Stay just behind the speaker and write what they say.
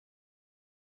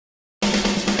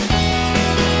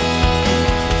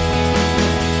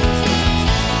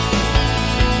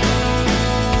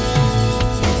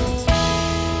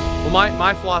Well,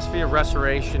 my philosophy of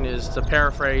restoration is, to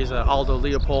paraphrase Aldo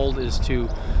Leopold, is to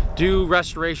do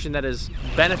restoration that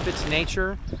benefits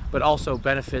nature, but also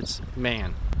benefits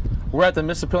man. We're at the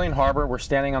Mispillion Harbor. We're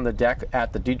standing on the deck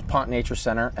at the DuPont Nature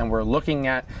Center, and we're looking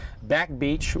at Back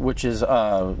Beach, which is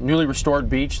a newly restored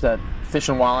beach that Fish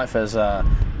and Wildlife has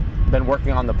been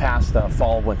working on the past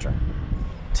fall, winter.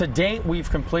 To date, we've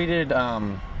completed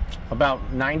about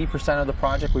 90% of the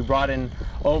project. We brought in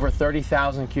over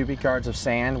 30,000 cubic yards of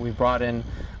sand. We brought in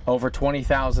over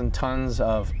 20,000 tons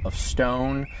of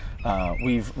stone.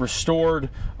 We've restored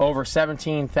over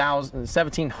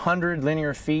 1,700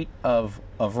 linear feet of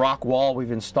rock wall.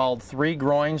 We've installed 3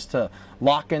 groins to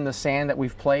lock in the sand that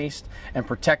we've placed and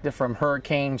protect it from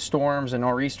hurricane storms and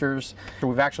nor'easters.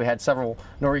 We've actually had several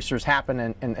nor'easters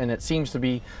happen, and it seems to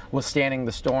be withstanding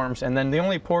the storms. And then the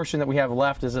only portion that we have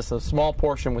left is just a small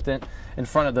portion in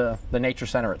front of the Nature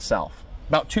Center itself.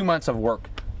 About 2 months of work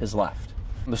is left.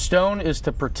 The stone is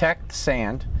to protect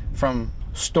sand from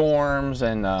storms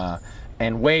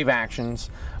and wave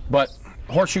actions, but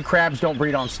horseshoe crabs don't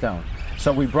breed on stone.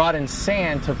 So we brought in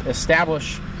sand to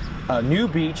establish a new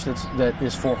beach that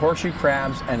is for horseshoe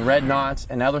crabs and red knots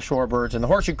and other shorebirds. And the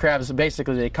horseshoe crabs,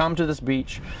 basically, they come to this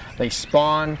beach, they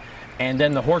spawn, and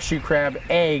then the horseshoe crab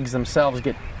eggs themselves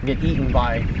get eaten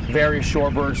by various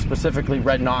shorebirds, specifically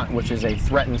red knot, which is a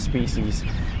threatened species.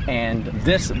 And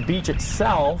this beach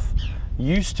itself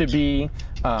used to be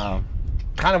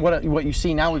kind of what you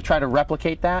see now. We've tried to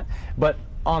replicate that, but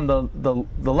on the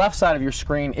left side of your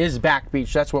screen is Back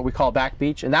Beach. That's what we call Back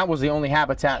Beach, and that was the only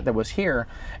habitat that was here.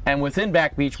 And within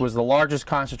Back Beach was the largest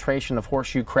concentration of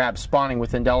horseshoe crabs spawning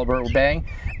within Delaware Bay.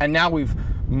 And now we've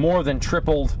more than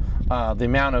tripled the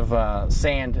amount of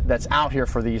sand that's out here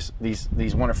for these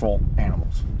wonderful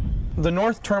animals. The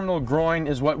north terminal groin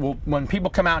is what when people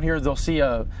come out here, they'll see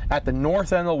at the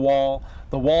north end of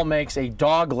the wall makes a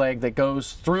dog leg that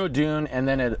goes through a dune and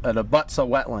then it abuts a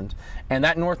wetland. And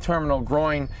that north terminal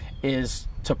groin is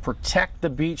to protect the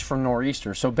beach from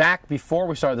nor'easters. So back before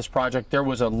we started this project, there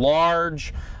was a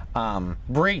large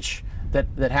breach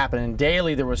that happened, and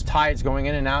daily there was tides going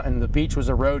in and out, and the beach was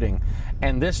eroding.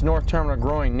 And this north terminal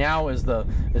groin now is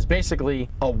basically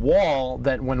a wall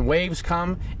that when waves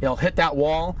come, it'll hit that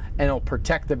wall and it'll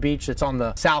protect the beach that's on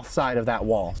the south side of that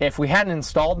wall. If we hadn't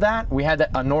installed that, we had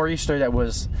a nor'easter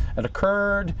that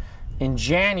occurred in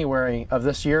January of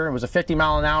this year. It was a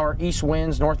 50-mile-an-hour east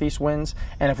winds, northeast winds,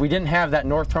 and if we didn't have that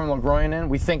north terminal groin in,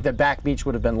 we think that Back Beach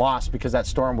would have been lost because that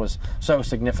storm was so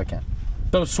significant.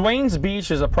 So Swain's Beach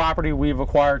is a property we've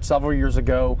acquired several years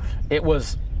ago. It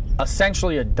was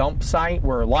essentially a dump site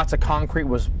where lots of concrete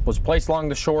was placed along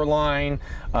the shoreline.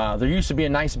 There used to be a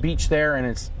nice beach there,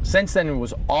 and since then it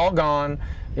was all gone.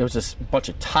 It was just a bunch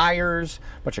of tires,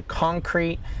 a bunch of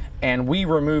concrete, and we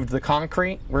removed the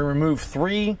concrete. We removed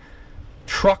 3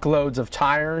 truckloads of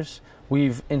tires.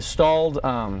 We've installed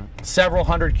several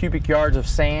hundred cubic yards of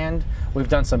sand. We've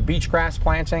done some beach grass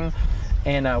planting.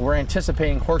 And we're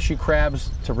anticipating horseshoe crabs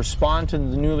to respond to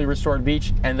the newly restored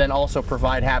beach, and then also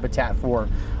provide habitat for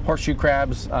horseshoe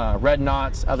crabs, red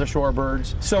knots, other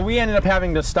shorebirds. So we ended up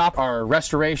having to stop our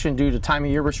restoration due to time of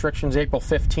year restrictions. April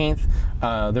 15th,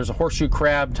 there's a horseshoe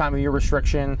crab time of year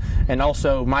restriction, and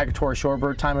also migratory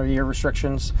shorebird time of year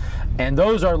restrictions. And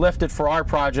those are lifted for our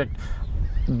project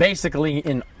basically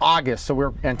in August. So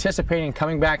we're anticipating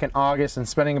coming back in August and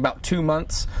spending about 2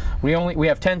 months. We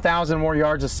have 10,000 more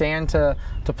yards of sand to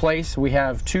place. We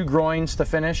have 2 groins to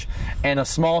finish, and a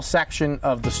small section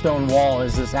of the stone wall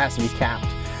this has to be capped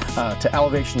to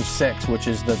elevation 6, which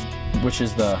is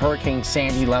the Hurricane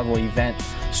Sandy level event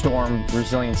storm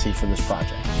resiliency for this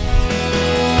project.